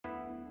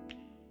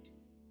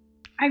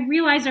I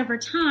realized over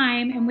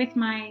time, and with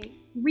my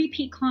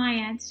repeat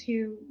clients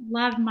who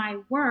love my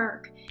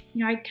work,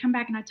 I'd come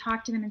back and I'd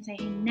talk to them and say,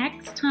 hey,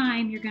 next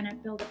time you're going to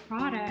build a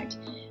product,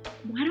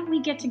 why don't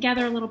we get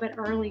together a little bit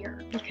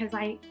earlier? Because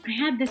I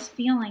had this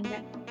feeling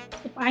that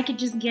if I could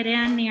just get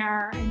in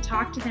there and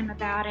talk to them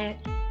about it,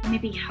 and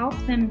maybe help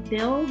them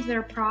build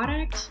their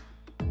product,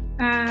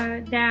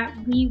 that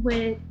we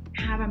would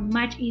have a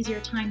much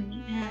easier time in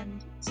the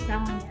end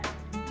selling it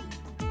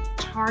and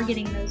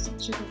targeting those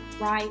to the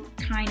right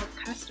kind of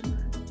customer.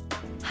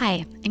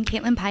 Hi, I'm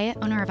Caitlin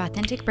Pyatt, owner of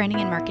Authentic Branding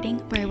and Marketing,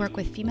 where I work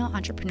with female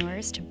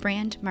entrepreneurs to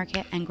brand,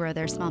 market, and grow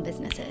their small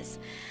businesses.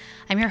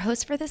 I'm your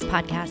host for this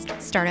podcast,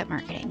 Startup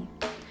Marketing.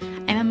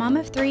 I'm a mom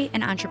of 3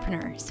 and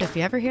entrepreneur, so if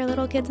you ever hear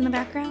little kids in the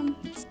background,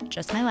 it's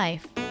just my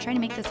life, trying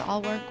to make this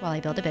all work while I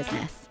build a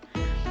business.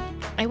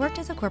 I worked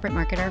as a corporate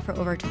marketer for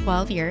over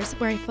 12 years,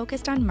 where I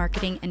focused on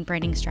marketing and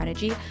branding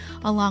strategy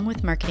along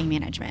with marketing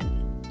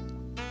management.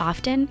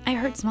 Often, I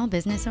heard small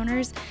business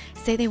owners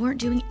say they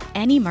weren't doing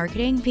any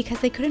marketing because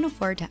they couldn't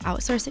afford to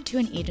outsource it to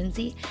an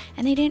agency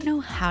and they didn't know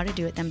how to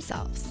do it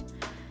themselves.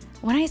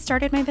 When I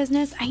started my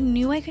business, I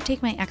knew I could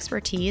take my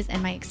expertise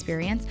and my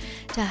experience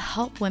to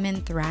help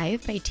women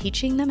thrive by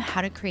teaching them how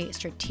to create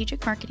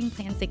strategic marketing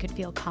plans they could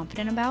feel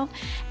confident about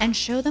and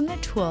show them the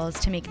tools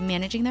to make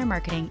managing their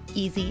marketing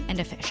easy and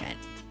efficient.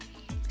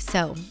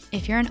 So,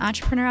 if you're an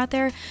entrepreneur out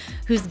there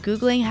who's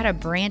Googling how to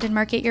brand and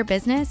market your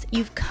business,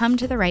 you've come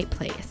to the right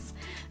place.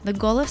 The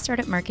goal of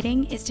Startup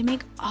Marketing is to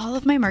make all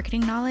of my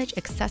marketing knowledge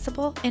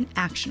accessible and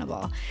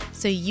actionable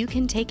so you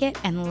can take it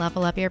and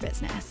level up your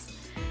business.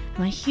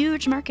 I'm a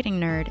huge marketing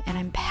nerd and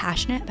I'm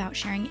passionate about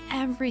sharing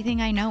everything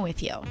I know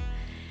with you.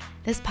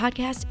 This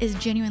podcast is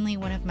genuinely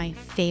one of my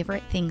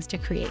favorite things to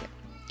create.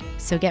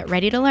 So get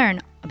ready to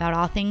learn about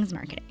all things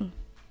marketing.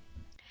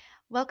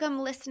 Welcome,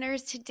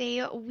 listeners.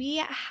 Today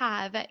we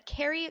have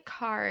Carrie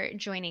Carr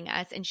joining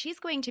us, and she's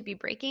going to be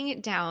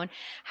breaking down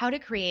how to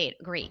create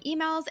great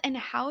emails and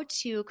how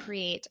to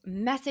create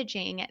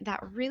messaging that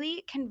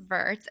really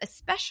converts,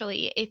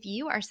 especially if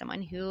you are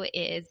someone who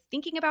is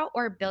thinking about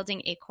or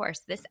building a course.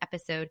 This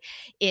episode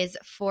is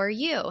for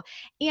you.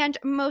 And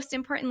most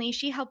importantly,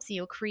 she helps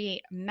you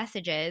create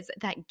messages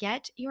that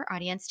get your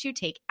audience to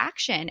take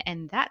action.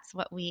 And that's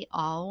what we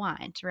all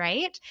want,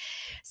 right?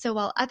 So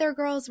while other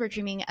girls were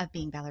dreaming of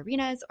being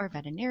ballerinas or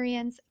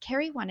veterinarians,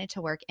 Carrie wanted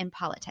to work in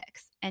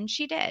politics, and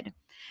she did.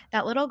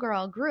 That little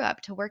girl grew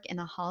up to work in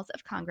the halls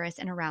of Congress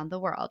and around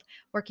the world,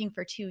 working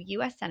for 2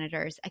 U.S.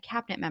 senators, a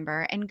cabinet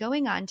member, and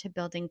going on to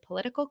building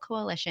political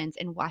coalitions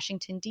in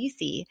Washington,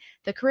 D.C.,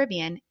 the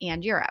Caribbean,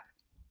 and Europe.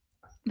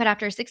 But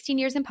after 16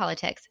 years in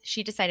politics,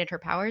 she decided her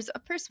powers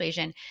of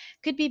persuasion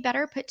could be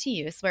better put to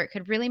use where it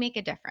could really make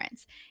a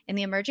difference in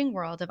the emerging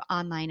world of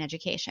online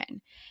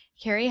education.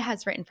 Carrie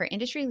has written for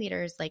industry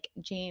leaders like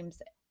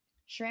James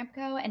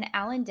Schramko and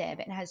Alan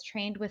Dibb and has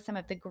trained with some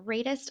of the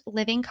greatest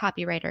living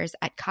copywriters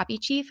at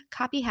CopyChief,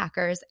 Copy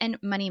Hackers,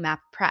 and Money Map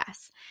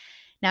Press.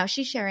 Now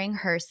she's sharing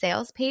her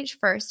sales page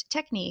first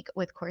technique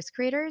with course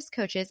creators,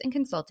 coaches, and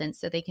consultants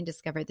so they can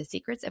discover the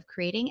secrets of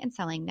creating and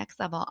selling next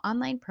level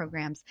online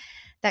programs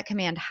that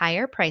command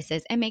higher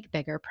prices and make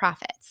bigger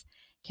profits.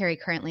 Carrie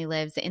currently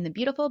lives in the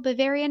beautiful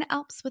Bavarian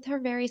Alps with her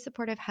very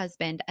supportive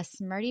husband, a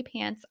smarty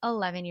pants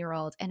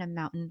 11-year-old, and a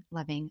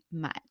mountain-loving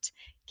mutt.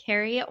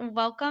 Carrie,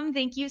 welcome.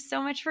 Thank you so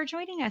much for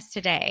joining us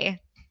today.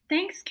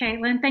 Thanks,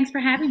 Caitlin. Thanks for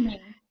having me.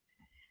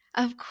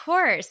 Of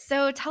course.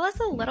 So tell us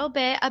a little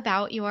bit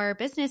about your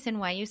business and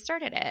why you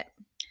started it.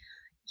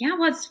 Yeah,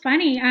 well, it's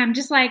funny.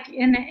 Just like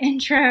in the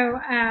intro,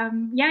 I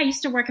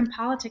used to work in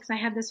politics. I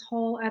had this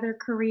whole other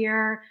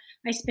career.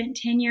 I spent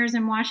 10 years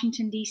in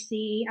Washington,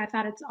 D.C. I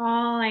thought it's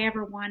all I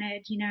ever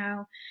wanted,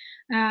 and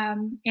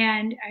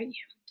I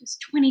was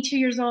 22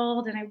 years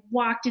old, and I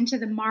walked into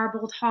the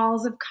marbled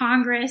halls of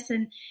Congress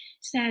and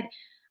said,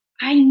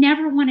 I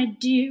never want to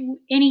do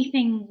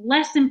anything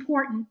less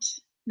important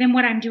than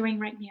what I'm doing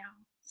right now.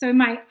 So in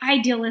my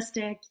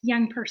idealistic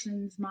young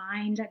person's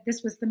mind,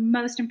 this was the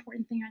most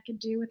important thing I could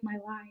do with my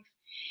life.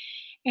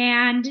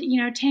 And,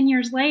 10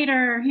 years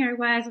later, here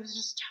I was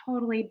just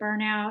totally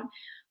burnt out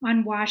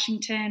on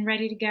Washington,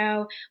 ready to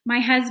go. My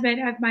husband,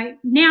 my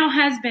now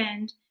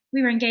husband,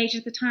 we were engaged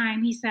at the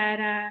time. He said,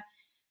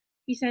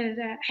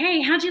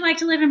 hey, how'd you like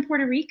to live in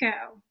Puerto Rico?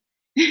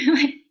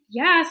 Like,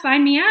 yeah,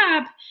 sign me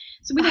up.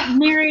 So we got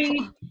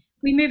married.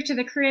 We moved to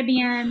the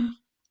Caribbean.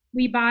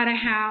 We bought a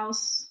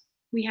house.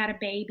 We had a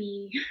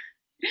baby.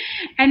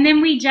 And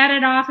then we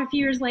jetted off a few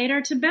years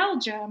later to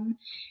Belgium.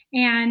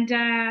 And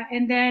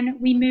then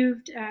we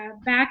moved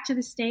back to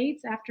the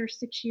States after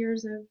 6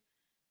 years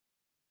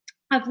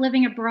of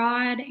living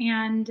abroad.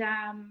 And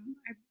I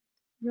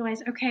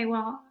realized, okay,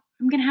 well,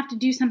 I'm going to have to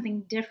do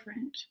something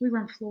different. We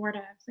were in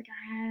Florida. It's like,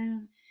 I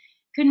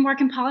couldn't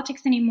work in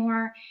politics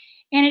anymore.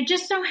 And it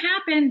just so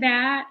happened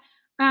that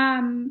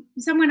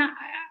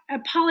a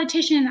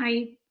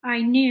politician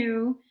I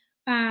knew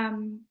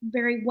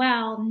very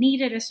well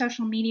needed a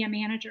social media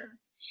manager,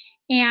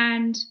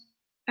 and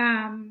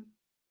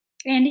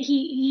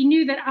he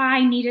knew that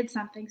I needed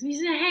something. So he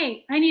said,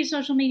 "Hey, I need a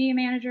social media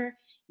manager.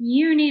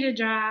 You need a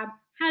job.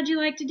 how'd you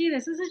like to do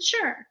this? I said,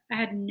 sure. I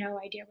had no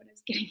idea what I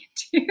was getting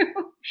into.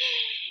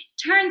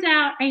 Turns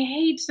out I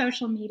hate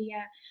social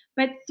media,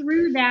 but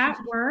through that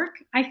work,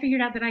 I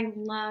figured out that I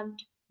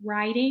loved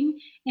writing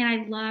and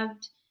I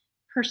loved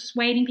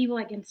persuading people,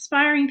 like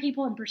inspiring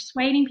people and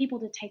persuading people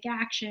to take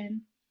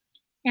action.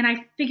 And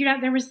I figured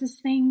out there was this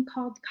thing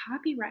called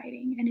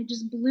copywriting, and it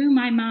just blew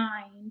my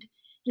mind.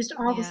 Just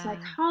all the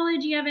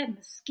psychology of it and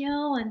the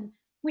skill and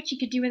what you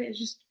could do with it is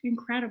just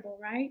incredible,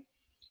 right?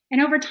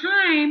 And over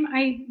time,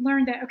 I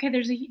learned that, okay,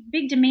 there's a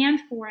big demand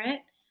for it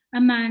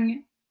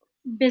among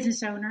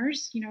business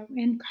owners,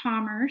 in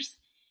commerce.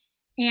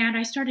 And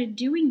I started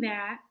doing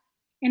that.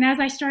 And as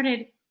I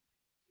started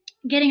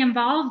getting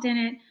involved in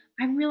it,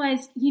 I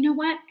realized, you know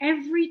what?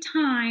 Every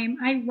time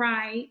I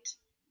write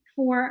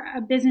for a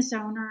business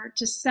owner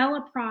to sell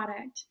a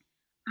product,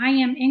 I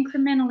am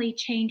incrementally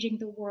changing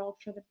the world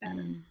for the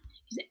better.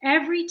 Because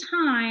every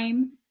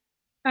time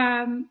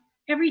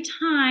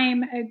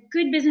a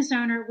good business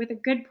owner with a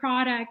good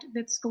product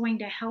that's going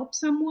to help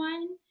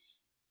someone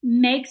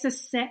makes a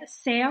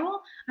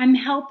sale, I'm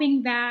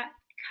helping that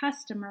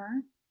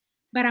customer,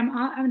 but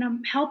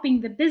I'm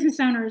helping the business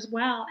owner as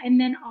well. And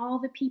then all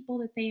the people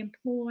that they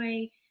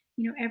employ,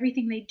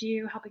 everything they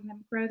do, helping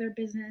them grow their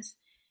business.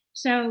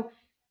 So,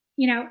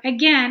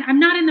 again, I'm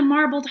not in the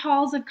marbled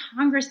halls of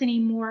Congress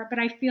anymore, but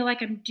I feel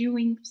like I'm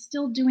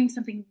still doing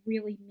something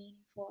really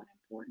meaningful and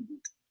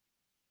important.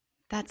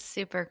 That's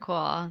super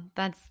cool.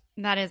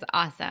 That is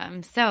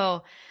awesome.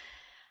 So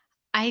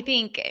I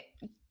think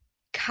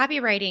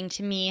copywriting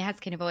to me has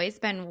kind of always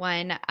been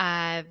one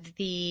of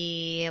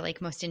the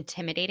most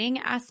intimidating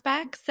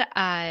aspects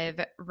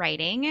of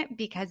writing,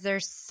 because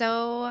there's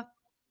so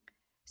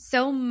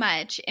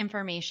much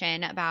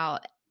information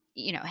about,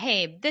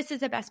 hey, this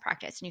is a best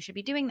practice and you should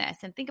be doing this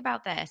and think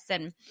about this.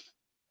 And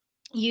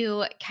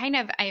you kind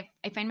of, I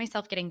find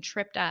myself getting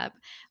tripped up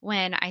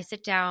when I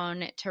sit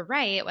down to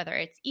write, whether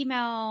it's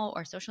email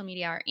or social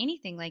media or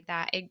anything like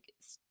that.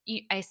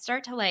 I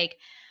start to I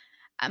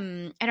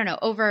don't know,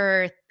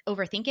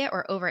 overthink it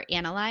or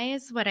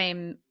overanalyze what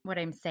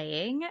I'm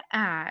saying.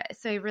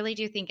 So I really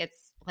do think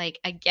it's like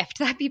a gift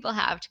that people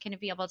have to kind of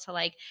be able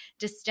to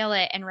distill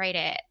it and write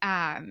it.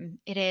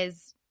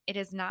 It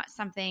is not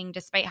something,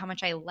 despite how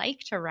much I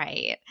like to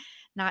write,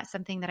 not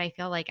something that I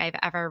feel like I've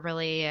ever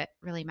really,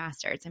 really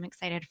mastered. So I'm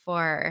excited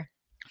for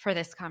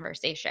this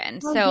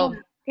conversation. Yeah.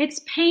 It's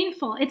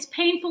painful. It's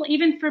painful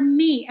even for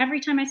me every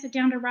time I sit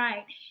down to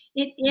write.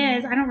 It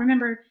is. I don't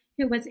remember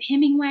who was it,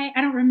 Hemingway.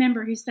 I don't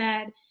remember who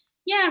said,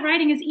 yeah,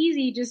 writing is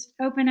easy. Just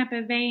open up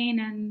a vein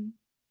and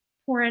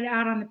pour it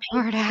out on the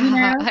paper.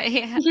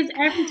 Yeah. Because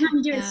every time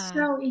you do it,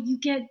 so you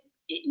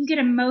get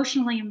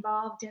emotionally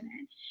involved in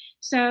it.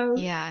 So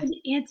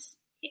it's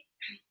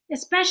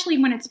especially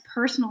when it's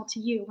personal to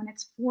you, when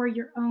it's for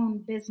your own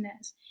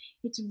business,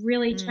 it's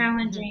really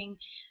challenging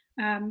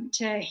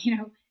to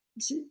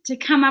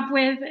come up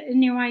with a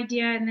new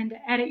idea and then to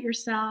edit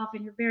yourself,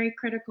 and you're very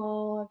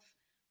critical of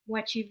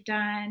what you've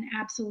done.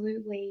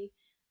 Absolutely.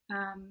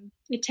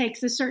 It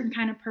takes a certain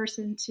kind of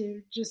person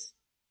to just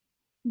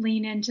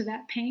lean into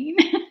that pain.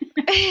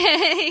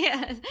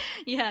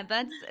 Yeah,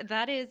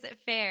 that is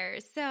fair.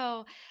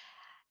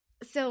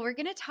 So we're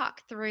going to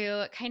talk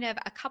through kind of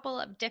a couple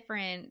of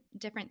different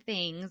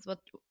things.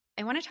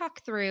 I want to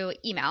talk through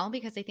email,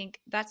 because I think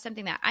that's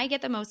something that I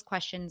get the most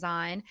questions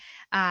on.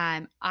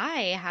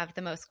 I have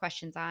the most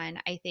questions on,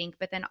 I think,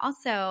 but then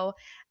also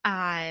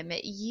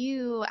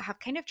you have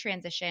kind of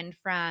transitioned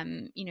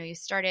from, you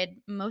started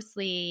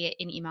mostly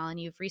in email and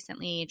you've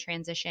recently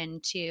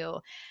transitioned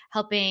to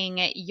helping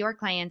your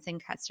clients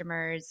and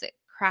customers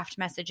craft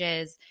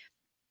messages.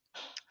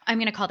 I'm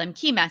going to call them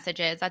key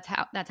messages. That's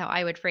how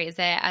I would phrase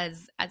it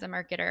as a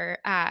marketer.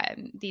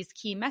 These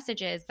key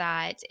messages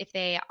that if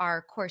they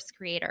are course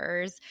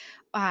creators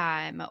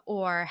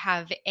or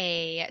have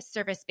a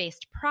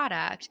service-based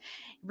product,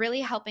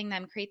 really helping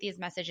them create these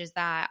messages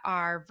that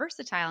are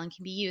versatile and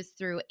can be used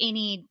through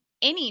any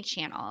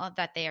channel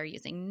that they are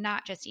using,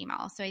 not just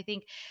email. So I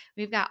think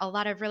we've got a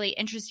lot of really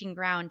interesting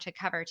ground to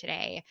cover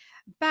today.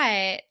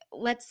 But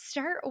let's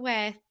start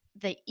with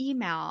the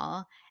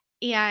email.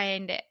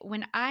 And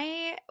when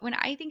I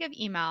think of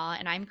email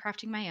and I'm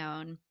crafting my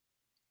own,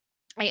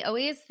 I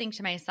always think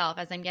to myself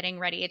as I'm getting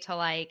ready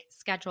to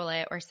schedule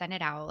it or send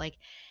it out,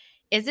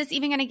 is this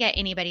even going to get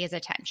anybody's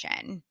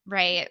attention,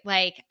 right?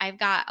 I've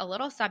got a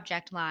little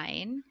subject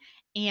line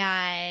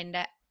and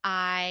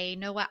I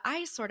know what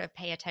I sort of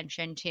pay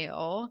attention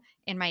to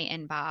in my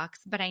inbox,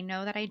 but I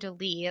know that I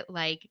delete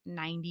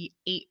 98%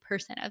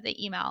 of the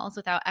emails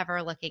without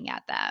ever looking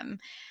at them.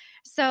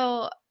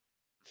 So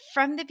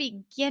from the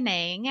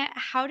beginning,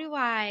 how do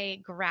I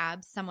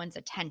grab someone's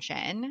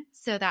attention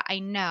so that I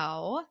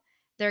know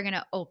they're going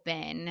to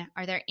open?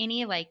 Are there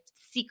any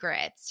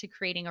secrets to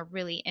creating a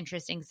really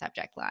interesting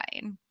subject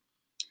line?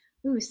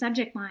 Ooh,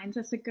 subject lines.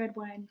 That's a good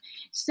one.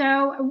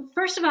 So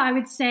first of all, I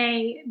would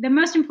say the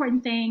most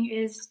important thing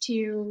is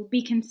to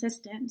be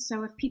consistent.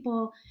 So if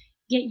people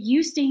get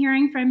used to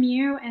hearing from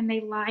you and they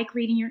like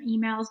reading your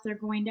emails, they're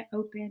going to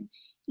open.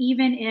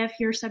 even if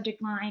your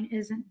subject line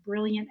isn't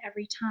brilliant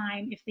every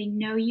time. If they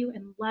know you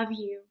and love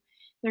you,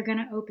 they're going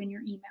to open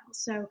your emails.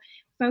 So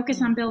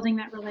focus on building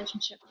that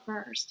relationship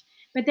first.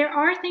 But there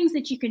are things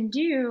that you can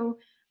do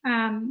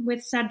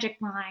with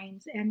subject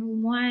lines.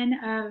 And one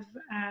of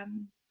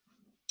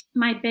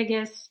my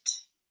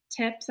biggest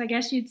tips, I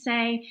guess you'd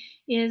say,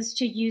 is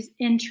to use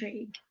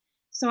intrigue.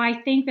 So I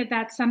think that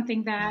that's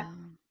something that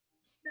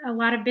a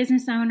lot of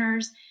business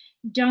owners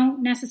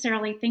don't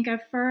necessarily think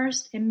of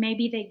first, and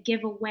maybe they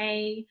give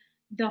away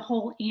the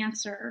whole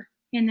answer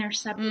in their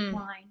subject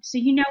line. So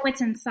you know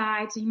what's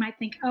inside. So you might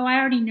think, oh, I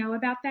already know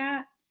about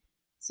that,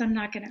 so I'm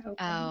not going to open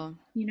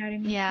it. You know what I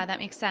mean? Yeah, that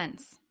makes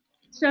sense.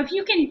 So if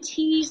you can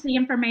tease the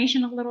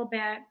information a little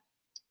bit,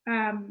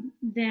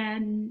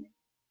 then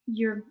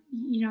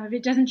if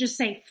it doesn't just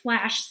say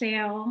flash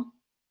sale,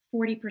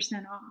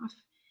 40% off.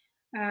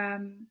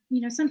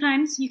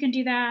 Sometimes you can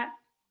do that,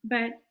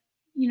 but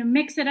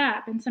mix it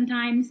up. And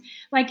sometimes,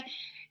 like,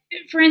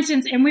 for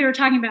instance, and we were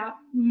talking about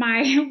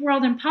my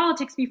world in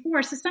politics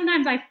before, so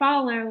sometimes I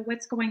follow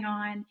what's going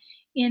on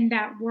in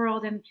that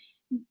world. And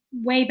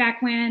way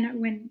back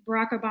when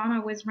Barack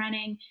Obama was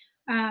running,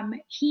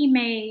 he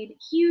made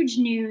huge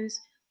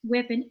news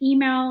with an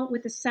email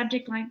with the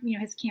subject line,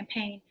 his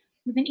campaign,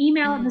 with an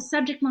email and the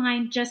subject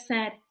line just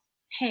said,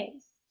 "Hey."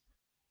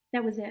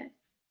 That was it.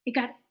 It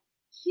got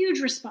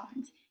huge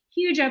response,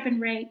 huge open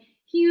rate,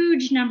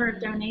 huge number of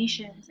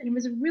donations. And it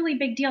was a really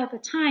big deal at the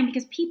time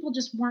because people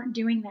just weren't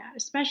doing that,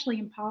 especially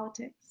in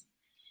politics.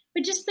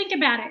 But just think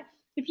about it.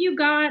 If you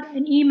got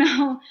an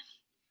email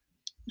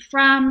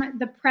from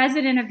the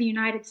president of the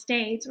United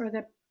States or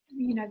the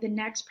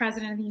next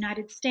president of the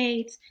United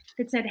States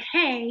that said,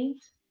 "Hey,"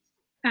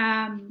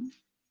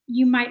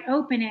 you might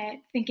open it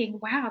thinking,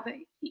 wow,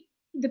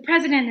 the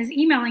president is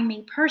emailing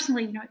me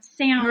personally. It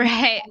sounds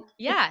right. Like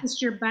yeah, it's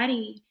just your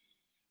buddy.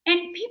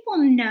 And people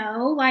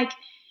know, like,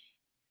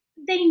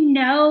 they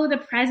know the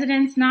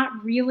president's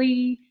not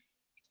really,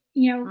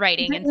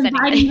 writing and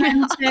inviting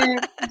him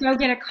to go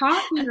get a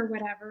coffee or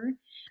whatever.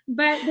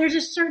 But there's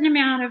a certain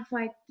amount of,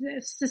 like,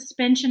 the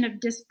suspension of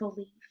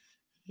disbelief.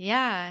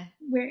 Yeah.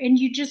 And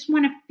you just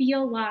want to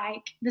feel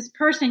like this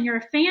person you're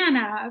a fan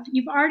of,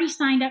 you've already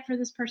signed up for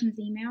this person's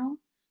email.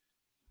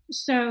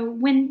 So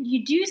when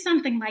you do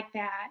something like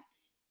that,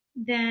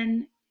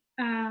 then,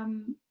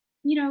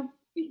 you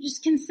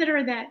just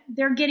consider that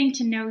they're getting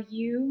to know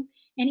you.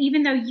 And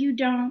even though you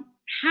don't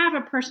have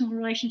a personal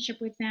relationship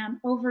with them,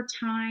 over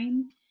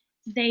time,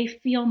 they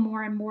feel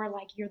more and more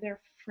like you're their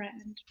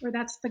friend, or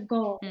that's the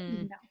goal,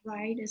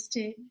 right? Is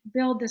to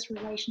build this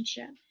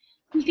relationship.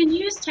 You can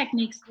use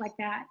techniques like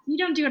that. You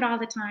don't do it all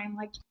the time.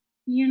 Like,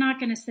 you're not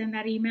going to send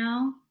that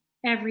email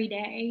every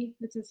day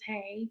that says,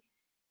 "Hey."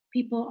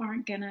 People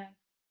aren't going to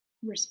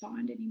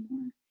respond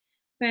anymore.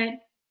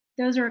 But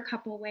those are a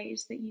couple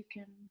ways that you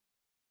can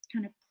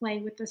kind of play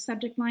with the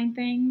subject line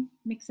thing,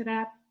 mix it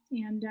up,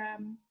 and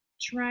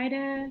try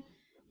to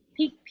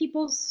pique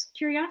people's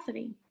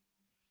curiosity.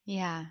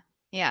 Yeah,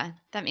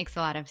 that makes a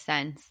lot of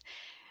sense.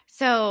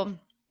 So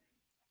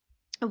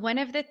one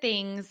of the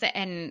things,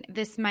 and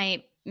this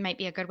might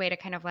be a good way to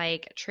kind of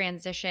like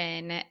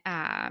transition,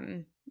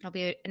 it'll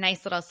be a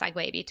nice little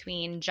segue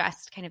between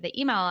just kind of the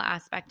email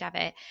aspect of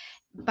it,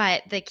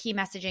 but the key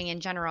messaging in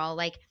general.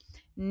 Like,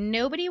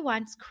 nobody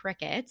wants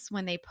crickets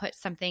when they put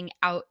something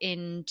out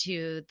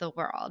into the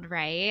world,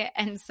 right?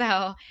 And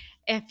so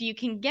if you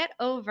can get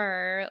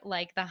over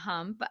like the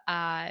hump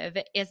of,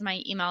 is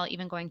my email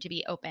even going to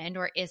be opened,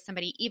 or is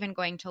somebody even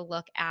going to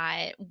look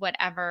at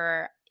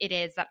whatever it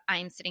is that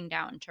I'm sitting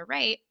down to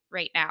write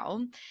right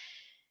now?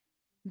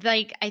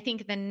 Like, I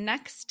think the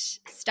next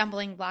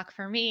stumbling block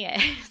for me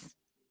is,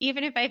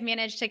 even if I've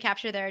managed to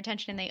capture their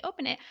attention and they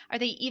open it, are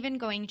they even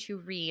going to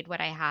read what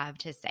I have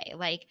to say?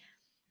 Like,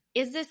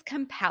 is this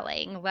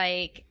compelling?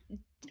 Like,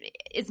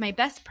 is my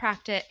best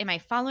practice, am I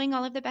following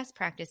all of the best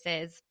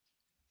practices?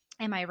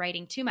 Am I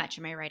writing too much?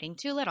 Am I writing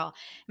too little?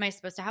 Am I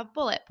supposed to have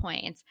bullet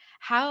points?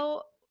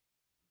 How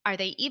are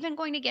they even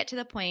going to get to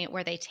the point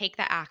where they take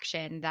the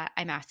action that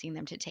I'm asking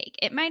them to take?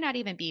 It might not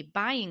even be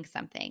buying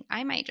something.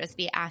 I might just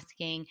be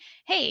asking,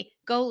 "Hey,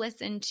 go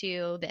listen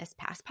to this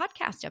past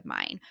podcast of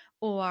mine,"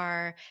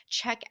 or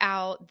check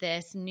out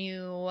this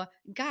new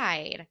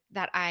guide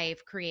that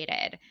I've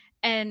created.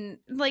 And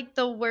like,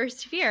 the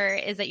worst fear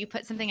is that you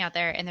put something out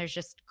there and there's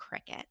just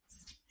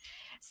crickets.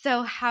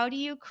 So how do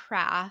you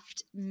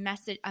craft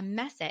a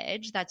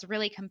message that's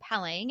really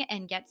compelling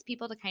and gets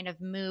people to kind of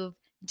move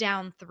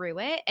down through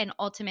it and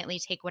ultimately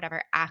take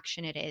whatever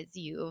action it is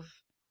you're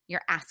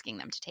asking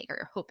them to take, or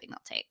you're hoping they'll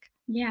take?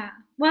 Yeah.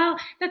 Well,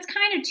 that's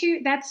kind of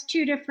two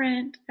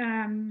different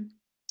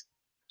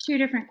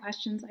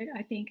questions,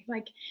 I think.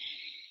 Like,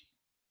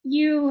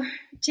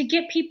 to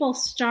get people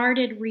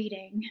started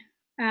reading,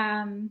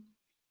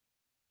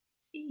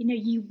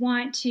 you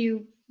want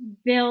to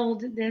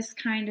build this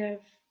kind of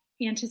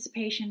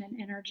anticipation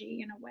and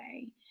energy in a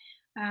way.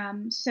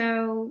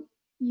 So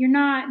you're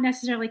not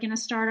necessarily going to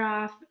start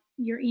off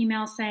your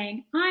email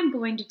saying, "I'm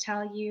going to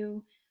tell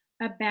you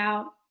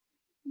about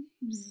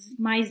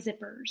my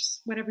zippers,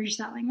 whatever you're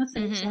selling. Let's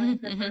say you're selling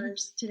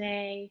zippers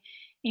today,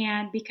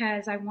 and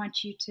because I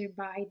want you to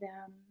buy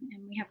them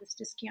and we have this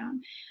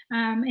discount.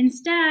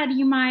 Instead,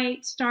 you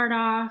might start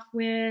off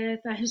with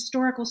a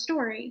historical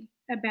story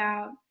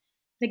about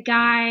the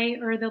guy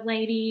or the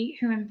lady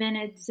who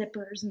invented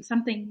zippers and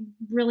something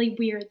really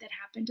weird that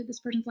happened to this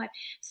person's life.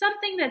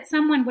 Something that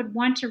someone would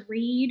want to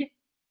read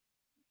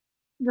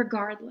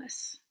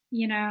regardless,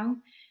 you know?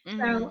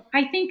 So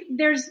I think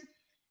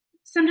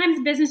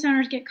sometimes business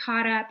owners get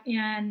caught up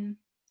in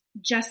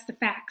just the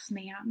facts,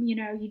 ma'am. You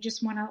know, you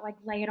just want to like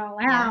lay it all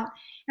out.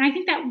 And I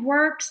think that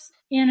works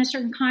in a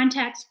certain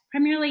context,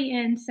 primarily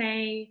in,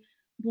 say,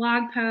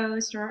 blog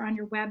post or on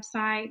your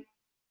website.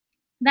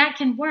 That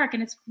can work,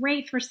 and it's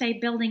great for, say,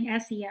 building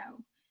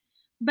SEO.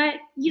 But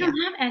you don't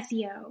have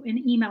SEO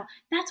in email.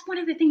 That's one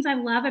of the things I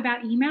love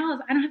about email is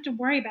I don't have to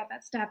worry about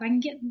that stuff. I can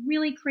get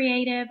really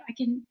creative. I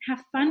can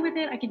have fun with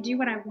it. I can do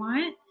what I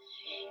want.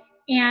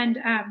 And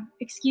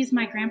excuse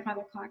my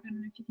grandfather clock. I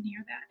don't know if you can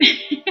hear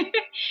that.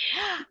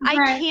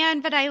 I can,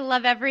 but I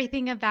love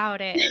everything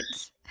about it.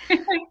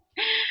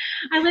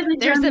 I live in Germany.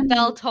 There's a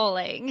bell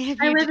tolling.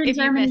 I live in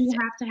Germany. You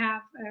have to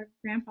have a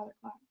grandfather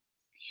clock.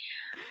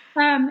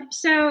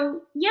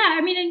 So yeah,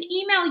 I mean, in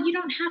email, you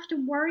don't have to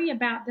worry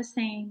about the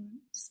same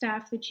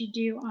stuff that you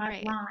do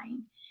online. Right.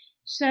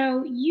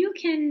 So you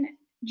can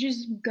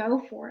just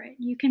go for it.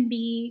 You can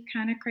be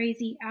kind of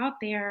crazy out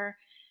there.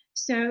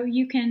 So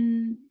you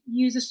can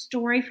use a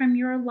story from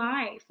your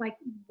life, like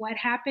what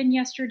happened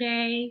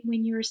yesterday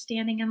when you were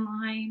standing in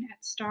line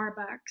at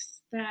Starbucks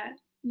that,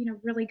 you know,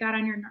 really got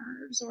on your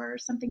nerves, or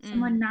something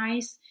someone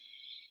nice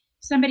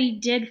somebody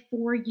did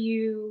for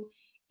you.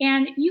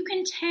 And you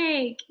can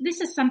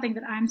this is something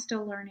that I'm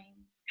still learning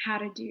how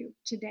to do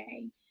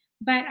today,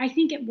 but I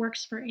think it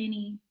works for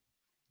any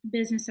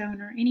business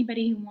owner,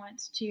 anybody who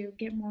wants to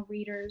get more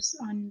readers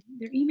on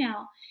their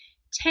email.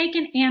 Take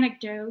an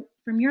anecdote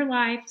from your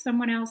life,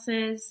 someone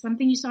else's,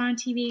 something you saw on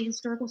TV,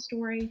 historical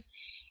story,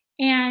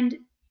 and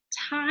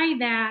tie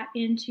that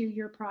into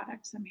your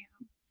product somehow.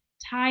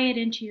 Tie it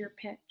into your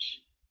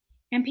pitch.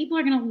 And people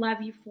are going to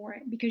love you for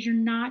it because you're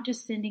not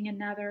just sending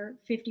another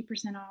 50%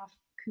 off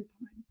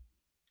coupon.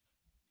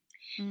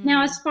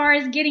 Now, as far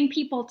as getting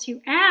people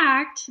to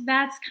act,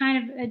 that's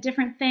kind of a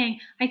different thing.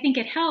 I think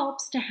it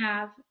helps to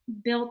have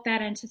built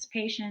that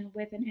anticipation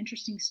with an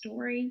interesting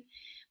story,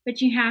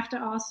 but you have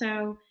to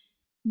also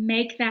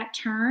make that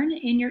turn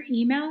in your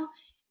email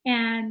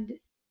and,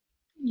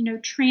 you know,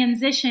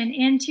 transition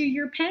into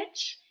your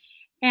pitch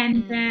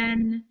and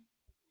then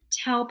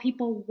tell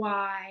people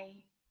why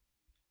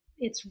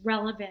it's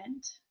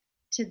relevant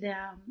to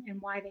them and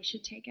why they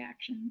should take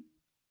action.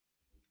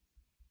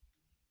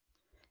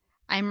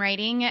 I'm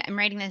writing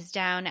this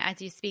down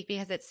as you speak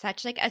because it's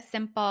such a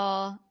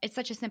simple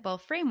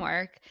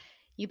framework.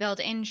 You build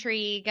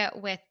intrigue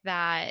with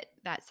that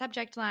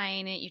subject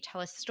line. You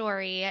tell a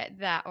story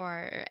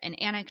or an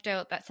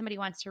anecdote that somebody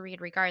wants to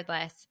read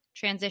regardless.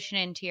 Transition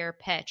into your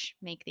pitch.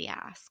 Make the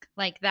ask.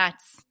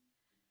 That's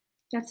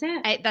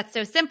it. That's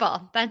so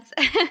simple. That's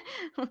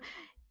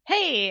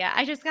hey,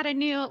 I just got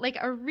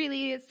a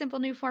really simple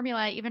new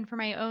formula even for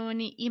my own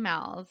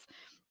emails.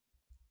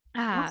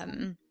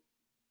 Awesome.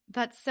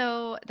 That's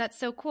so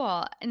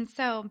cool. And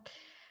so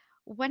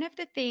one of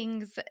the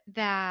things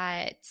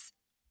that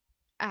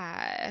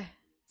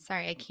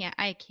sorry,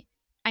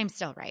 I'm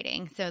still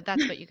writing. So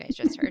that's what you guys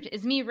just heard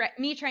is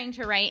me trying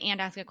to write and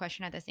ask a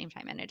question at the same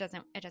time. And it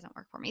doesn't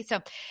work for me.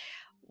 So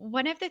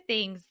one of the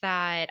things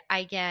that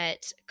I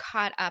get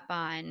caught up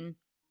on,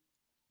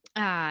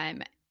 I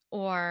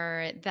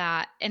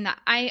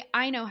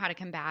know how to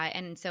combat.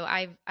 And so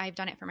I've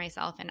done it for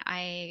myself, and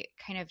I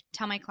kind of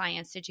tell my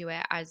clients to do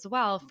it as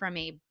well from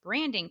a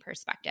branding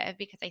perspective,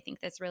 because I think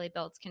this really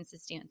builds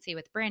consistency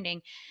with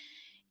branding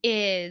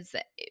is,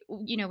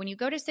 you know, when you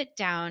go to sit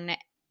down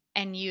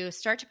and you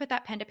start to put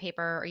that pen to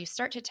paper or you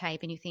start to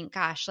type and you think,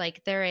 gosh,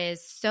 there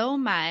is so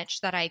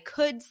much that I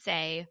could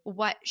say.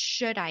 What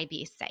should I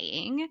be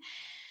saying?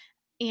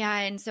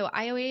 And so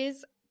I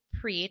always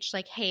preach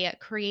hey,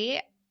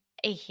 create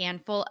a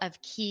handful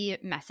of key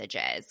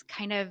messages,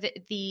 kind of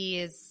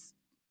these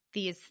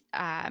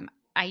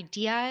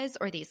ideas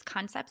or these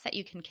concepts that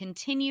you can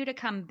continue to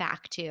come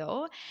back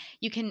to.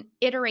 You can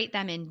iterate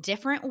them in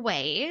different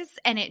ways,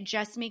 and it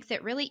just makes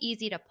it really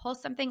easy to pull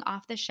something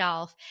off the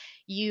shelf.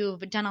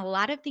 You've done a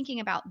lot of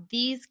thinking about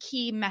these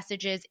key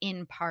messages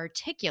in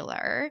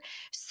particular,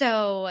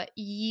 so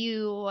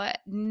you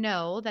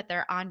know that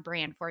they're on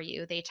brand for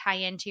you. They tie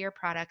into your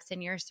products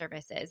and your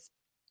services.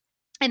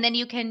 And then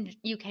you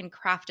can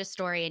craft a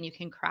story and you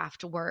can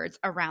craft words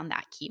around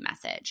that key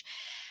message.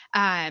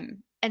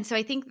 And so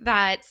I think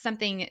that's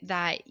something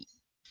that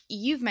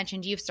you've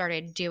mentioned you've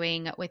started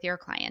doing with your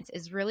clients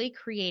is really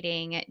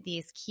creating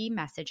these key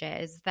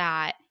messages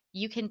that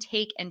you can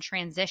take and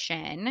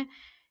transition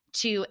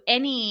to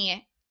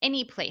any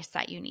place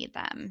that you need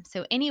them.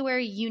 So anywhere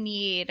you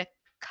need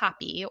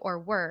copy or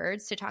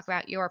words to talk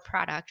about your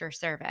product or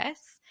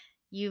service,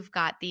 you've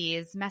got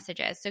these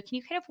messages. So can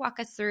you kind of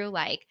walk us through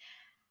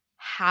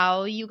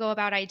how you go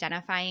about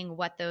identifying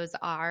what those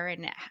are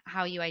and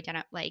how you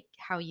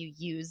how you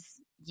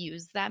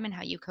use them and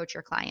how you coach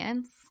your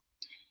clients?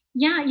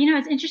 Yeah,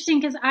 it's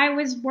interesting because I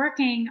was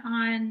working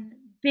on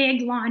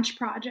big launch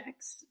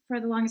projects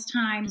for the longest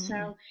time. Mm-hmm.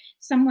 So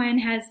someone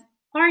has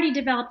already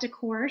developed a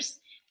course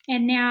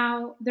and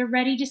now they're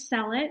ready to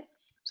sell it.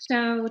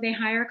 So they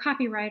hire a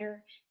copywriter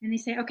and they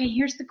say, okay,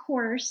 here's the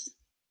course.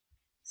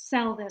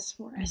 Sell this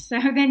for us. So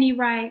then you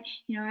write,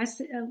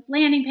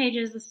 landing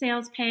pages, the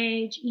sales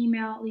page,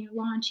 email,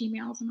 launch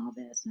emails and all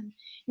this. And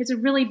it's a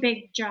really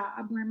big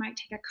job where it might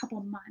take a couple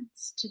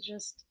months to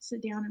just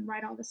sit down and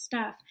write all this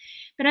stuff.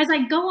 But as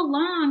I go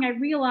along, I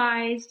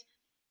realized,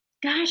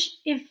 gosh,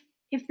 if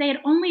they had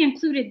only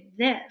included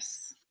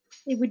this,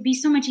 it would be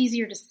so much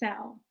easier to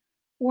sell.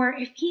 Or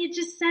if he had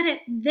just said it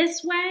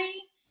this way,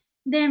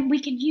 then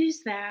we could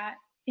use that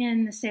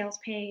in the sales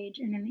page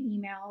and in the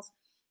emails.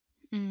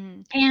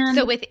 Mm-hmm. And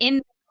so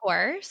within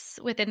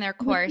their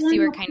course,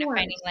 you were kind of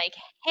finding like,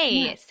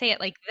 hey, say it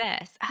like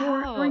this.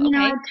 Or okay.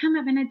 I'd come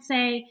up and I'd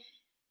say,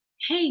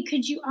 hey,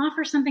 could you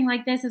offer something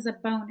like this as a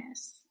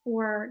bonus?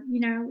 Or,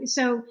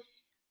 so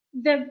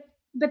but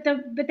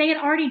they had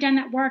already done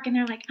that work and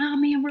they're like, oh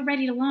man, we're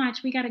ready to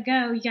launch. We got to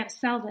go. You got to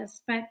sell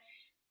this. But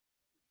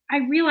I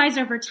realized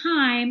over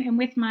time and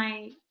with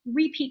my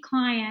repeat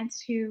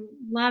clients who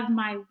love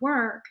my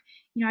work,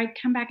 I'd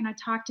come back and I'd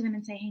talk to them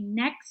and say, hey,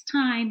 next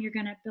time you're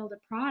going to build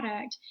a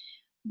product,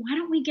 why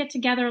don't we get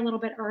together a little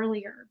bit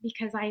earlier?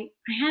 Because I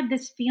had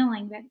this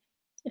feeling that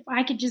if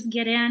I could just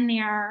get in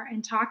there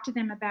and talk to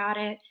them about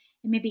it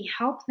and maybe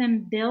help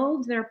them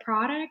build their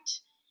product,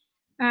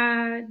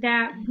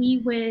 that we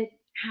would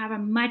have a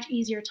much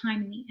easier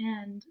time in the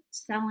end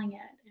selling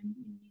it and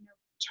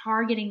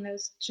targeting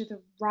those to the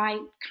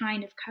right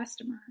kind of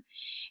customer.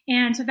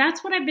 And so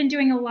that's what I've been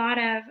doing a lot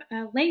of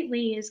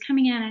lately, is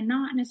coming in and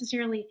not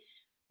necessarily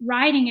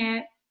writing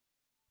it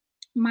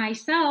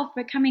myself,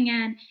 but coming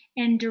in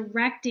and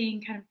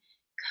directing, kind of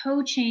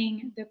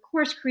coaching the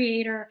course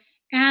creator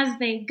as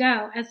they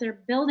go, as they're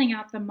building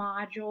out the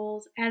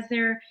modules, as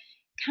they're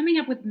coming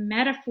up with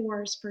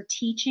metaphors for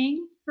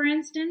teaching, for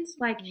instance.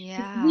 Like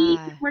we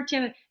work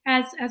together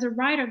as a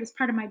writer, that's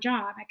part of my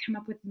job. I come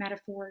up with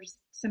metaphors,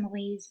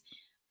 similes.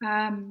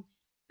 You're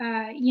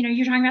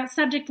talking about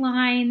subject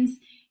lines,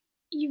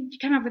 you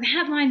come up with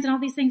headlines and all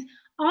these things.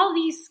 All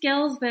these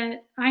skills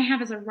that I have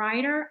as a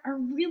writer are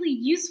really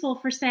useful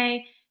for,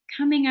 say,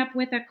 coming up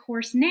with a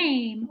course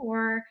name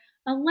or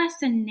a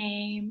lesson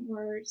name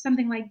or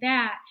something like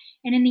that.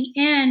 And in the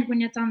end,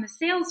 when it's on the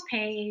sales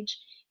page,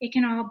 it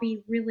can all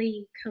be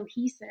really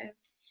cohesive.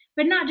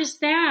 But not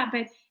just that,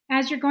 but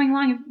as you're going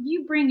along, if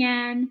you bring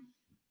in,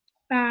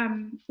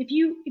 if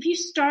you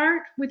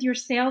start with your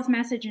sales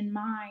message in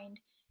mind,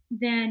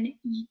 then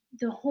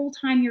the whole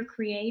time you're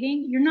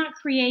not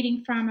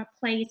creating from a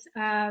place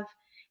of,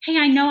 hey,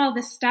 I know all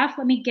this stuff,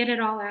 let me get it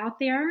all out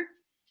there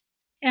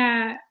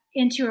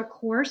into a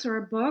course or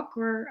a book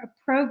or a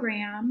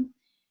program.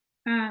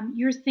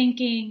 You're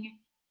thinking,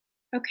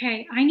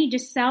 okay, I need to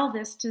sell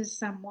this to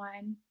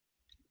someone.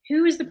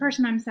 Who is the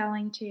person I'm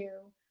selling to?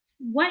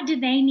 What do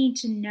they need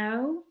to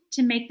know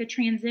to make the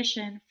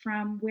transition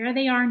from where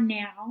they are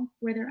now,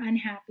 where they're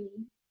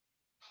unhappy,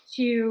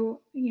 to,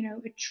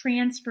 a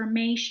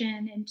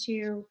transformation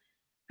into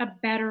a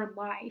better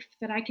life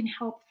that I can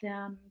help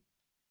them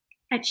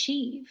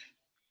achieve?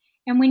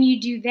 And when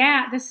you do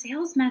that, the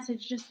sales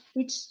message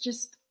it's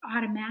just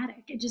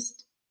automatic. It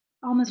just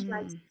almost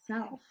writes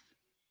itself.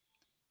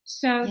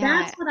 So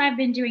that's what I've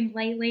been doing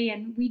lately.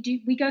 And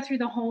we go through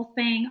the whole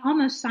thing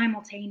almost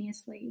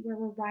simultaneously, where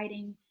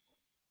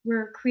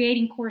we're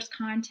creating course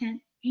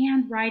content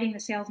and writing the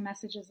sales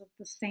messages at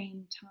the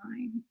same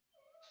time.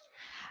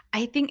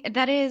 I think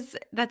that's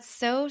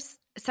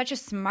such a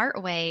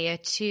smart way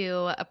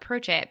to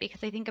approach it,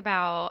 because I think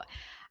about,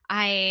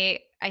 I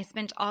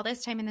spent all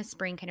this time in the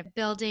spring kind of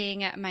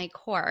building my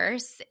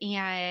course,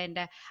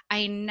 and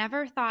I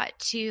never thought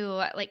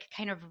to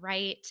kind of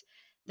write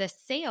the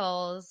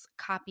sales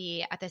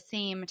copy at the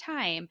same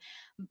time.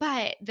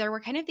 But there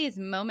were kind of these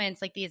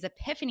moments, like these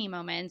epiphany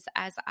moments,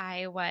 as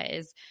I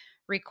was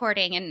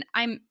recording. And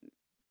I'm,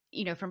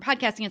 from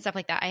podcasting and stuff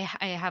like that,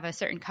 I have a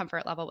certain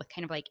comfort level with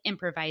kind of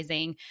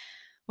improvising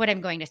what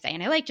I'm going to say.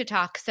 And I like to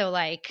talk. So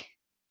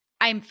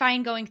I'm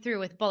fine going through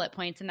with bullet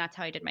points, and that's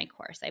how I did my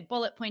course. I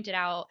bullet pointed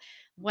out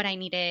what I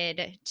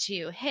needed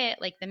to hit,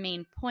 the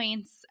main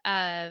points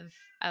of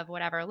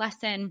whatever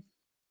lesson.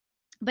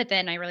 But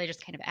then I really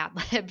just kind of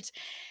ad-libbed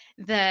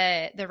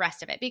the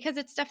rest of it, because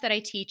it's stuff that I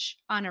teach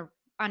on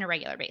a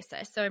regular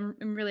basis. So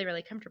I'm really,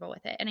 really comfortable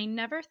with it. And I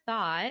never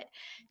thought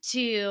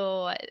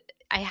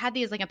I had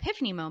these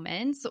epiphany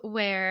moments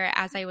where,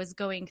 as I was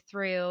going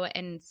through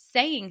and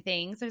saying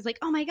things, I was like,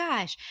 oh my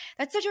gosh,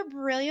 that's such a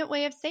brilliant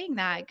way of saying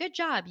that. Good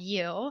job,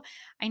 you.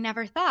 I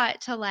never thought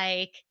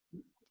to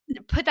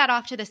put that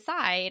off to the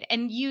side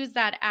and use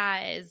that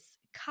as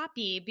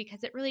copy,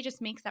 because it really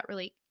just makes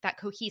that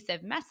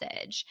cohesive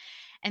message.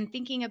 And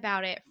thinking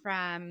about it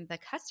from the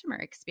customer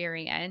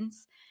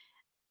experience,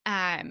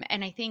 and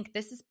I think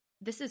this is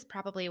this is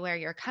probably where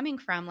you're coming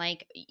from.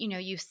 Like,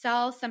 you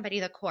sell somebody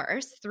the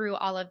course through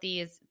all of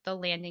the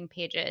landing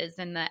pages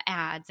and the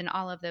ads and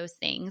all of those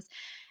things.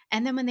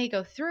 And then when they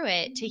go through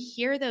it, to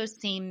hear those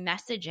same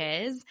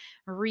messages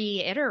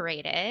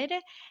reiterated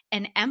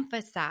and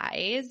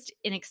emphasized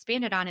and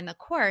expanded on in the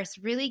course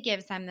really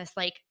gives them this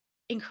like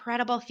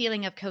incredible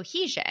feeling of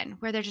cohesion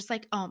where they're just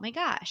like, oh my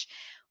gosh,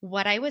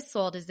 what I was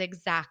sold is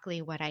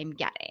exactly what I'm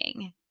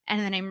getting.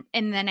 And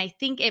then I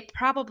think it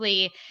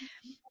probably,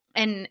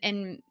 and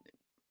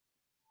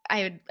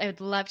I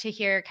would love to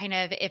hear kind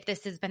of if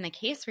this has been the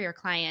case for your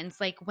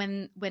clients, like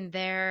when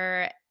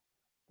their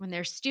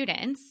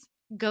students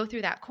go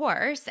through that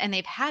course and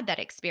they've had that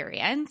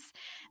experience,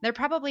 they're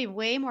probably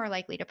way more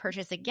likely to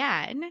purchase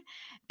again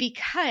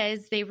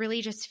because they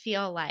really just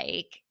feel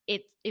like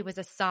it was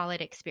a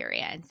solid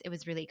experience. It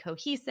was really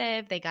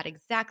cohesive. They got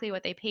exactly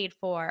what they paid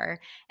for,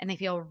 and they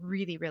feel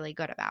really, really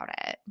good about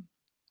it.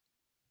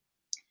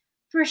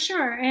 For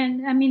sure.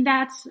 And I mean,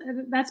 that's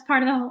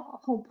part of the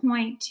whole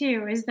point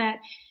too, is that,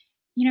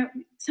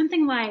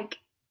 something like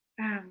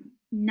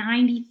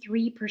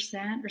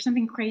 93% or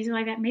something crazy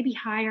like that, maybe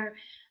higher,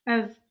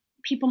 of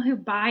people who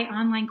buy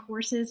online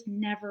courses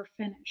never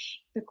finish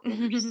the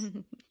course.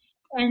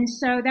 And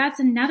so that's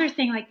another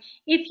thing. Like,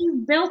 if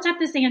you built up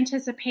this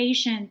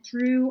anticipation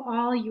through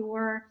all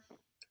your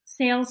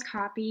sales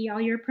copy, all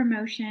your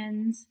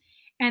promotions,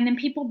 and then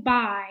people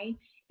buy,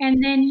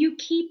 and then you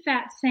keep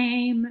that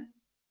same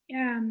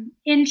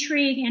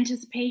intrigue,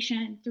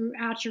 anticipation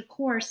throughout your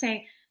course.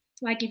 Say,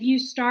 like, if you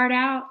start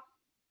out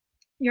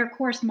your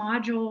course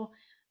module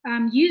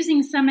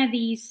using some of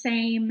these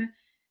same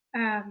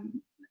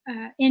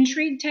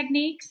intrigue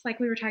techniques, like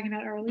we were talking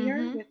about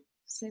earlier with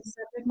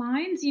subject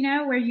lines,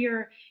 where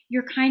you're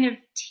kind of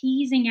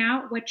teasing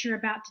out what you're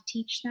about to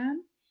teach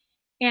them,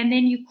 and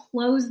then you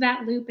close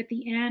that loop at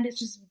the end. It's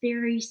just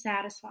very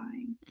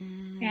satisfying.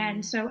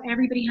 And so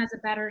everybody has a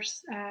better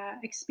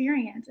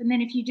experience. And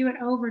then if you do it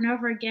over and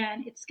over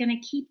again, it's going to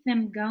keep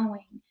them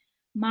going,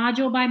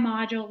 module by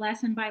module,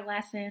 lesson by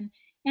lesson.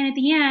 And at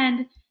the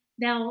end,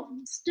 they'll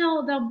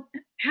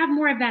have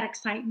more of that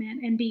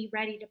excitement and be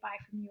ready to buy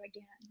from you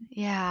again.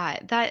 Yeah,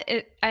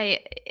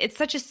 it's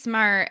such a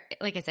smart,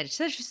 like I said, it's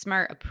such a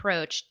smart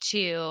approach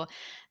to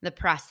the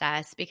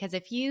process, because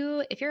if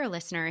you're a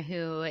listener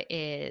who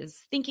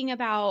is thinking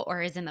about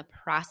or is in the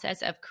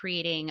process of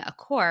creating a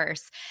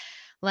course,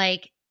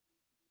 like,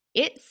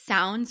 it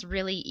sounds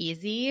really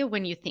easy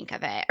when you think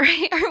of it,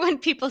 right? Or when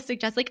people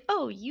suggest like,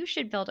 oh, you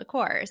should build a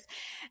course.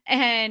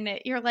 And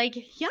you're like,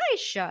 yeah, I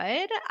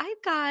should.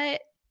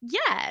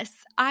 Yes,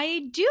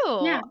 I do.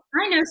 Yeah,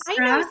 I know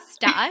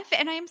stuff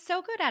and I'm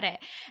so good at it.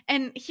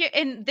 And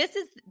this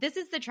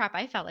is the trap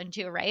I fell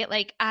into, right?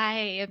 Like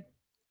I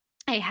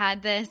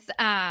had this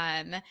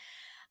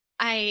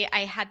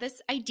I had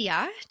this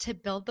idea to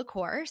build the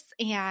course,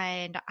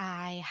 and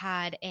I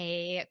had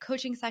a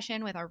coaching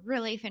session with a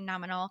really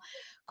phenomenal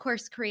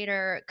course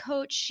creator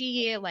coach.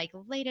 She like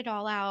laid it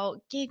all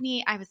out,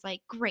 I was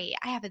like, great,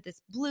 I have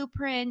this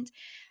blueprint.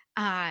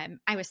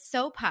 I was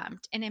so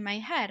pumped. And in my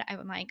head,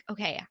 I'm like,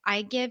 okay,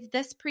 I give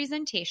this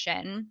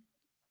presentation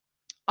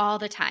all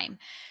the time.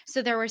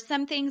 So there were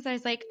some things I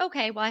was like,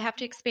 okay, well, I have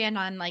to expand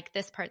on like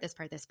this part.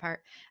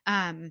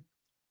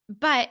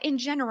 But in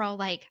general,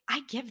 like,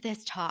 I give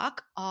this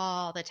talk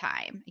all the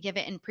time. I give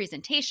it in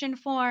presentation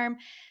form.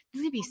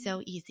 It's going to be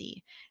so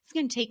easy. It's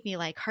going to take me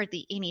like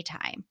hardly any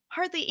time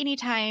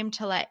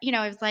to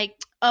I was like,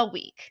 a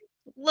week.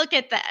 Look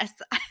at this.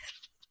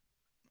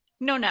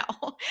 No.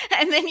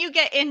 And then you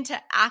get into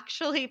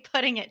actually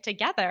putting it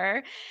together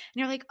and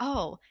you're like,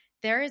 oh,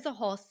 there is a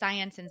whole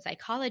science and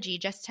psychology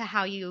just to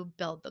how you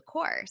build the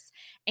course,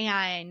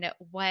 and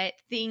what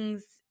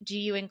things do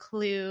you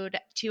include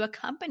to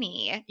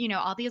accompany,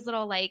 all these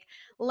little like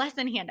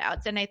lesson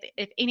handouts. And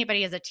if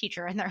anybody is a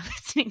teacher and they're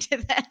listening to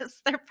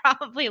this, they're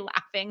probably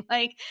laughing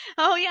like,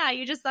 oh yeah,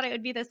 you just thought it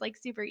would be this like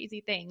super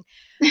easy thing.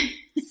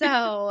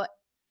 So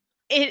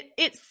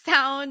it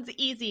sounds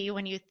easy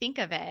when you think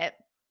of it.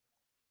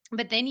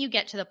 But then you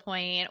get to the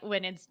point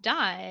when it's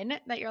done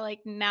that you're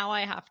like, now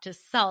I have to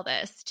sell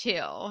this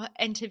too.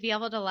 And to be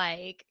able to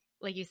like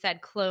you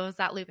said, close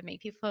that loop and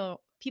make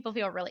people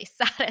feel really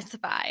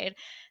satisfied,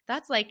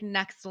 that's like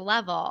next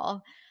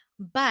level.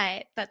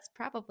 But that's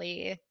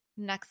probably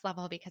next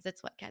level because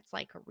it's what gets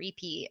like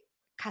repeat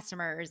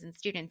customers and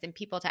students and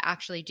people to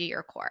actually do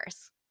your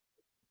course.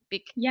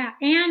 Yeah.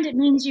 And it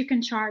means you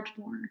can charge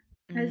more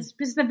because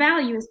the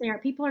value is there.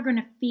 People are going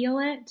to feel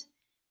it.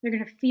 They're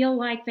going to feel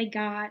like they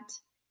got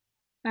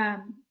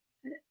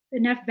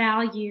enough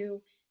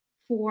value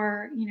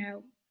for,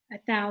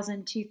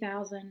 1,000,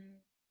 2,000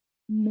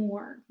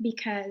 more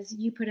because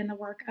you put in the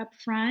work up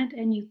front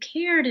and you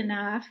cared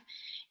enough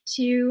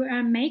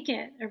to make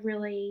it a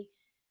really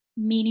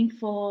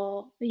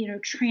meaningful,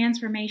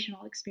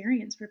 transformational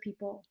experience for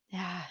people.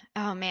 Yeah.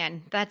 Oh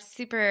man, that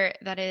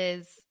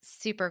is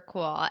super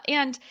cool.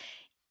 And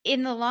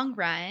in the long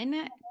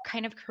run,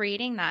 kind of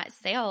creating that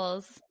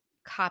sales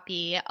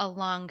copy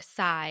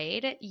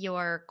alongside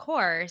your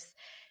course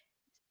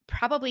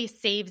probably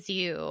saves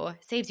you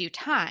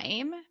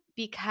time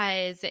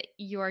because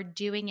you're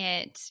doing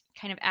it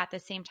kind of at the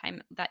same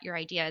time that your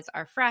ideas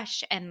are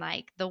fresh and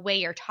like the way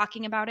you're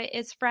talking about it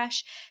is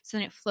fresh. So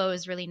then it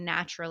flows really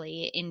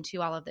naturally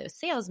into all of those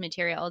sales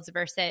materials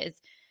versus,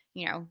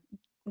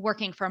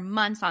 working for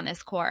months on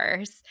this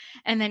course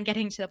and then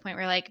getting to the point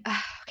where like,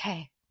 oh,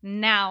 okay,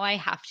 now I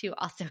have to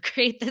also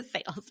create the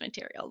sales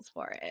materials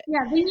for it.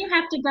 Yeah, then you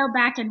have to go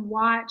back and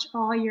watch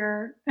all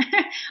your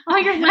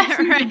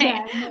lessons right.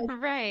 again.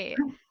 Like, right.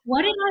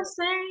 What did I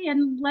say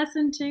in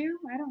lesson 2?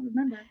 I don't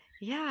remember.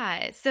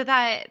 Yeah. So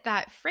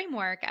that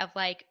framework of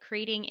like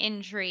creating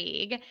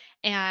intrigue,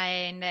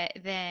 and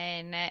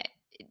then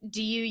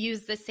do you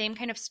use the same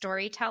kind of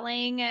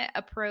storytelling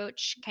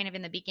approach kind of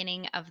in the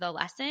beginning of the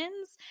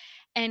lessons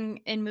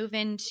and move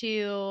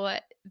into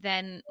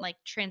then like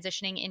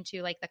transitioning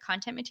into like the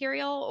content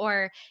material,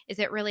 or is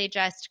it really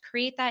just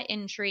create that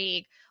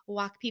intrigue,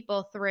 walk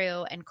people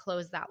through and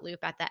close that loop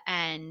at the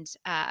end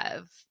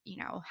of,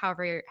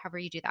 however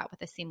you do that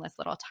with a seamless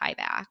little tie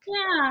back?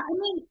 Yeah, I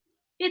mean,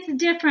 it's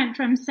different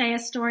from, say, a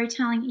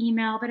storytelling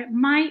email, but it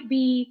might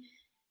be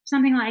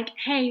something like,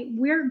 hey,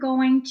 I'm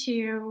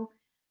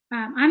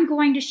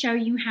going to show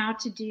you how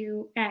to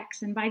do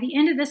X. And by the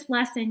end of this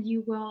lesson,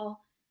 you will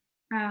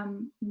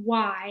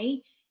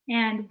Y.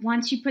 And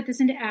once you put this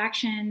into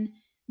action,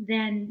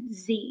 then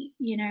Z,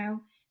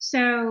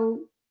 So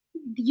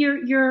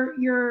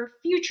you're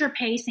future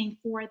pacing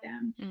for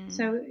them.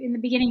 So in the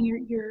beginning,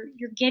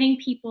 you're getting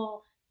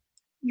people,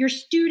 your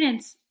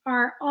students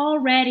are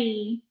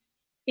already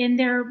in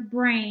their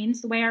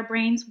brains, the way our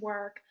brains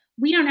work.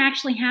 We don't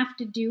actually have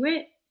to do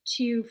it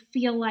to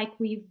feel like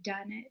we've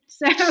done it.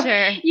 So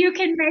Sure. you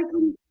can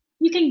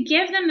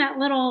give them that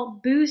little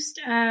boost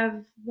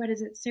of, what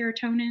is it,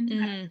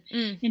 serotonin,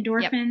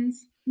 endorphins,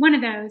 yep. One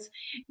of those.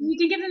 You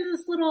can give them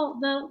this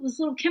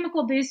little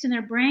chemical boost in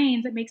their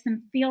brains that makes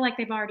them feel like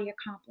they've already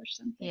accomplished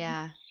something.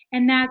 Yeah.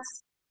 And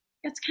that's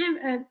kind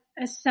of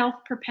a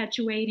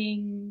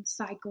self-perpetuating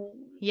cycle.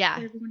 Yeah.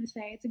 Whatever you want to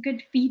say. It's a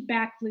good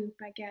feedback loop,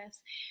 I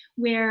guess,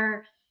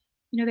 where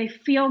they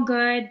feel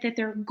good that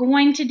they're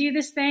going to do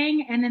this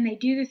thing, and then they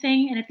do the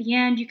thing, and at the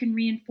end you can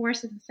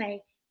reinforce it and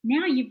say,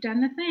 now you've done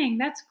the thing.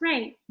 That's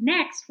great.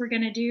 Next, we're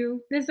going to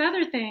do this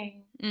other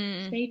thing.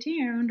 Stay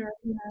tuned, or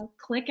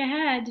click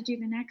ahead to do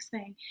the next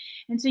thing.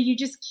 And so you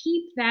just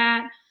keep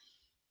that,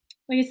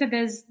 like I said,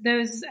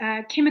 those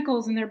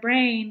chemicals in their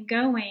brain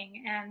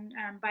going, and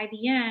by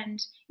the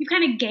end, you've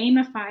kind of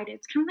gamified it.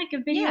 It's kind of like a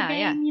video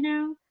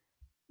game,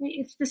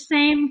 It's the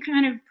same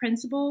kind of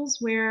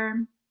principles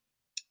or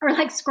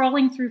like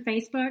scrolling through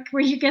Facebook,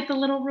 where you get the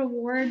little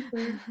reward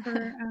for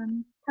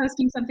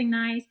posting something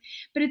nice,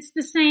 but it's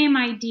the same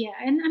idea.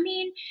 And I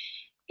mean,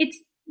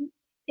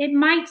 it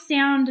might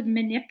sound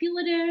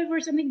manipulative or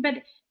something,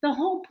 but the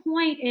whole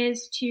point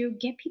is to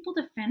get people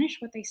to finish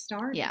what they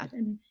started. Yeah.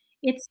 And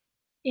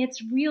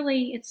it's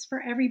really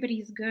for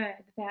everybody's good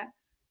that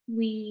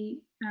we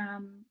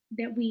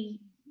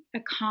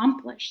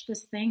accomplish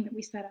this thing that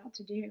we set out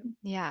to do.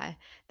 Yeah,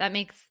 that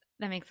makes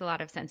a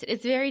lot of sense.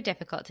 It's very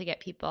difficult to get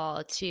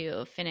people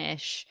to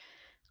finish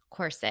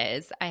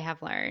courses. I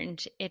have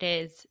learned it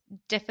is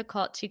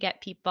difficult to get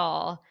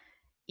people.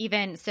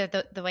 Even so,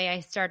 the way I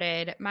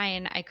started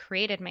mine, I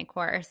created my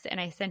course and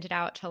I sent it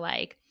out to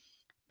like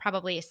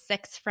probably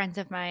 6 friends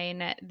of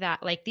mine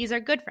that like, these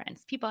are good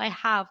friends, people I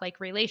have like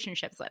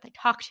relationships with, I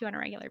talk to on a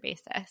regular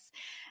basis,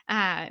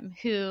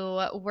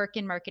 who work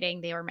in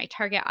marketing. They were my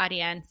target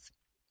audience.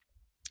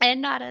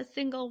 And not a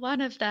single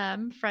one of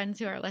them, friends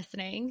who are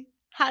listening,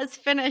 has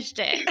finished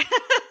it.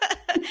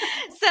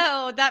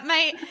 So that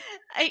might,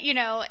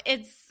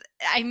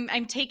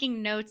 I'm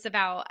taking notes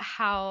about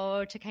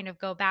how to kind of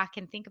go back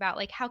and think about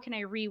like, how can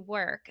I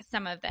rework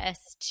some of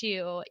this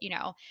to,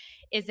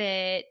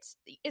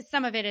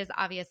 some of it is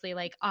obviously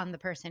like on the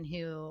person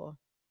who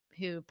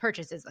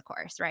purchases the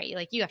course, right?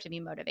 Like you have to be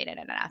motivated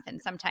enough.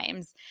 And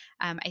sometimes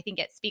I think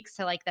it speaks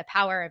to like the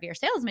power of your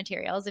sales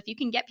materials. If you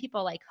can get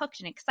people like hooked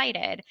and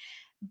excited,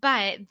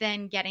 but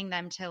then getting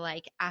them to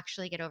like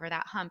actually get over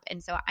that hump.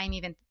 And so I'm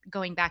even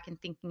going back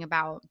and thinking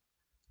about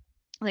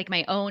like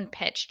my own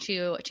pitch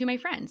to my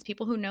friends,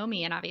 people who know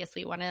me and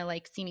obviously want to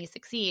like see me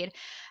succeed.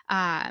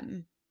 How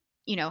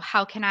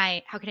can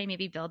I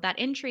maybe build that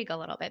intrigue a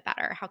little bit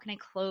better? How can I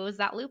close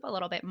that loop a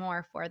little bit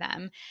more for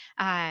them,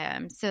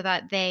 so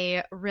that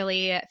they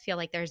really feel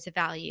like there's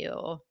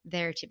value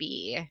there to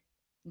be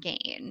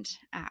gained?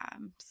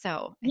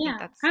 So I think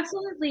that's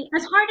absolutely.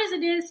 As hard as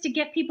it is to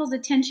get people's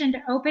attention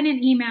to open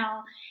an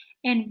email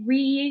and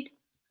read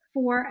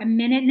for a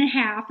minute and a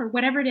half or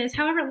whatever it is,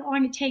 however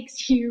long it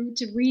takes you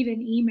to read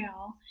an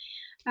email,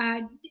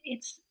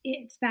 it's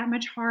that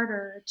much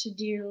harder to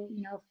do,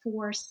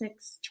 4,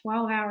 6,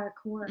 12-hour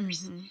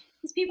course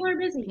because people are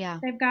busy. Yeah.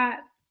 They've got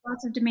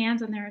lots of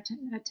demands on their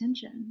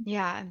attention.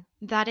 Yeah,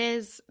 that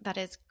is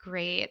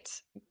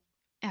great.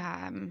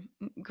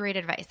 Great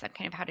advice on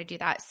kind of how to do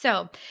that.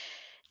 So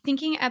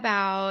thinking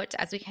about,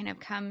 as we kind of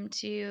come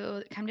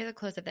to the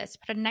close of this,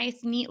 put a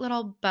nice, neat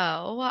little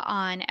bow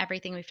on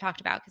everything we've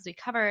talked about, because we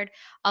covered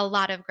a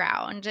lot of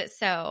ground.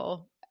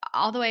 So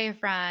all the way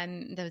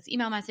from those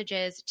email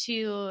messages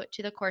to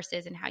the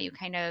courses and how you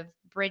kind of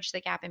bridge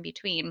the gap in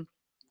between.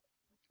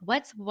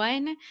 What's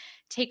one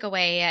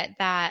takeaway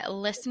that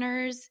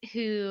listeners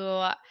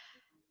who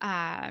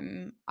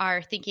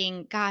are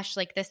thinking, gosh,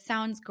 like this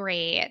sounds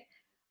great,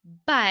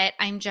 but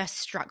I'm just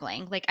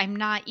struggling. Like I'm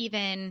not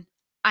getting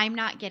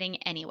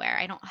anywhere.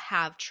 I don't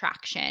have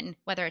traction,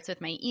 whether it's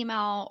with my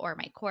email or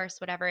my course,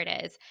 whatever it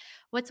is.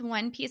 What's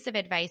one piece of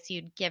advice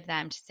you'd give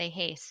them to say,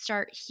 hey,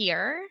 start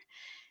here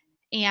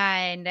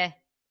and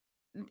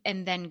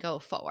then go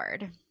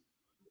forward?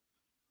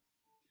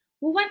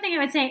 Well, one thing I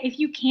would say, if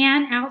you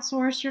can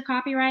outsource your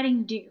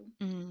copywriting, do.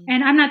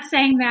 And I'm not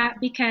saying that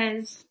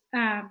because,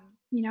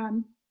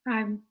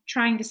 I'm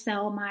trying to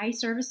sell my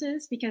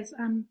services, because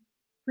I'm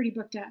pretty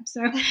booked up.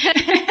 So,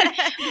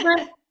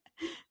 but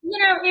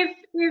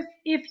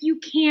if you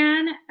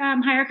can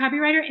hire a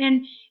copywriter,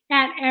 and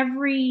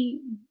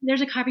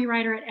there's a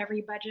copywriter at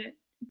every budget,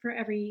 for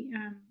every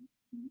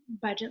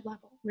budget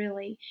level,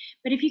 really.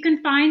 But if you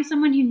can find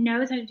someone who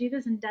knows how to do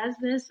this and does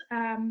this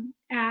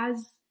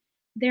as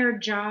their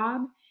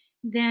job,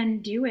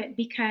 then do it.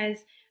 Because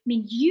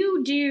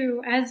you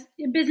do, as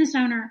a business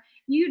owner,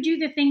 you do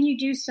the thing you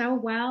do so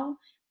well,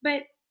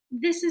 but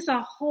this is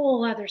a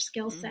whole other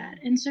skill set.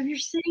 And so if you're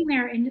sitting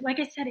there, and like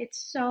I said, it's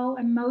so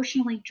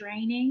emotionally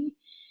draining,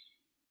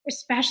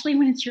 especially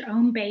when it's your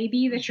own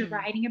baby that you're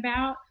writing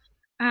about.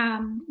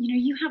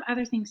 You have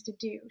other things to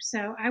do.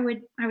 So I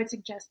would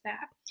suggest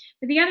that.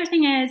 But the other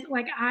thing is,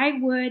 like, I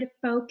would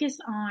focus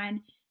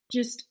on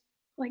just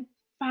like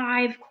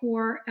 5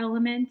 core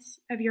elements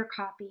of your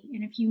copy.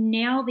 And if you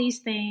nail these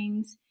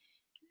things,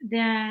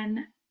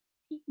 then,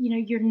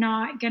 you're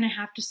not going to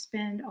have to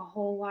spend a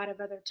whole lot of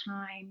other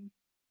time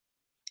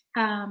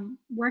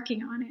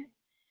working on it.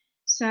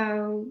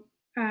 So,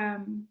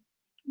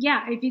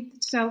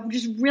 so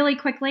just really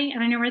quickly,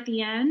 and I know we're at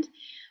the end,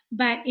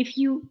 but if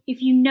you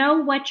know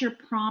what you're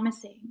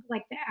promising,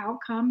 like the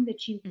outcome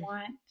that you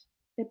want,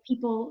 that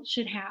people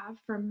should have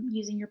from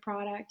using your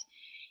product,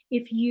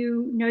 if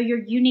you know your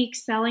unique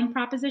selling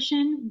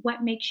proposition,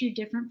 what makes you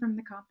different from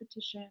the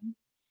competition,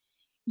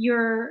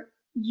 your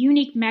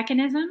unique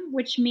mechanism,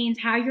 which means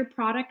how your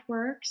product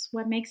works,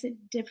 what makes it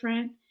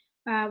different,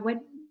 what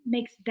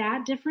makes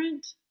that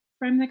different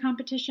from the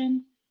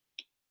competition,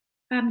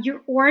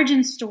 your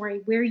origin story,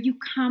 where you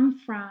come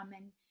from,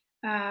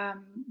 and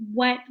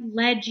what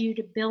led you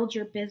to build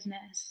your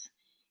business,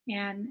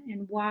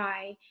 and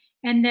why,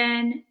 and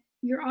then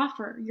your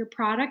offer, your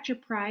product, your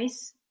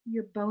price,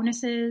 your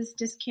bonuses,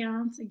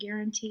 discounts, a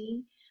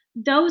guarantee.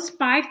 Those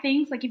 5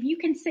 things, like if you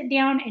can sit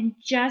down and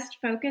just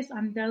focus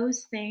on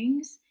those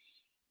things,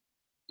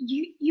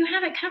 you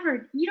have it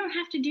covered. You don't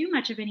have to do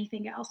much of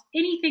anything else.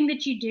 Anything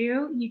that you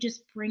do, you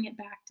just bring it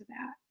back to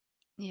that.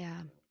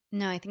 Yeah.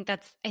 No, I think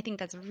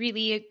that's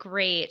really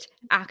great,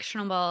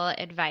 actionable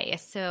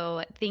advice.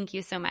 So thank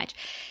you so much.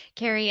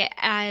 Carrie,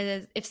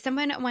 if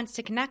someone wants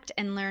to connect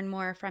and learn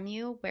more from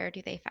you, where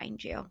do they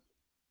find you?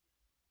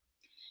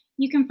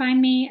 You can find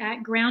me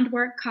at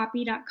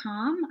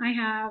groundworkcopy.com. I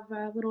have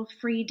a little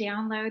free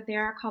download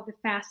there called the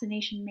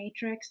Fascination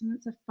Matrix, and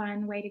it's a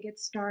fun way to get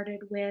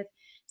started with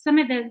some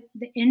of the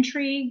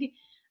intrigue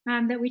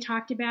that we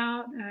talked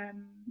about.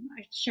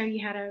 I show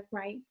you how to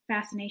write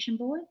fascination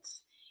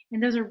bullets,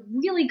 and those are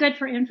really good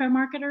for info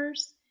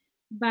marketers,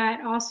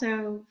 but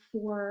also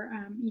for,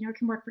 it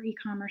can work for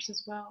e-commerce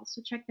as well.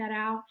 So check that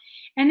out.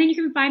 And then you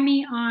can find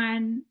me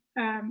on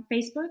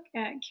Facebook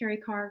at Carrie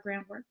Carr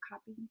Groundwork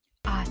Copy.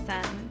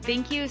 Awesome.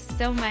 Thank you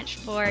so much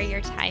for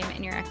your time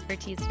and your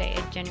expertise today.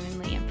 I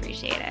genuinely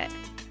appreciate it.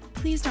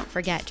 Please don't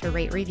forget to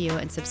rate, review,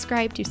 and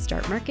subscribe to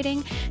Start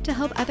Marketing to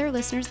help other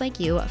listeners like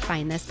you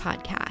find this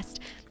podcast.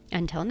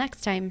 Until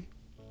next time.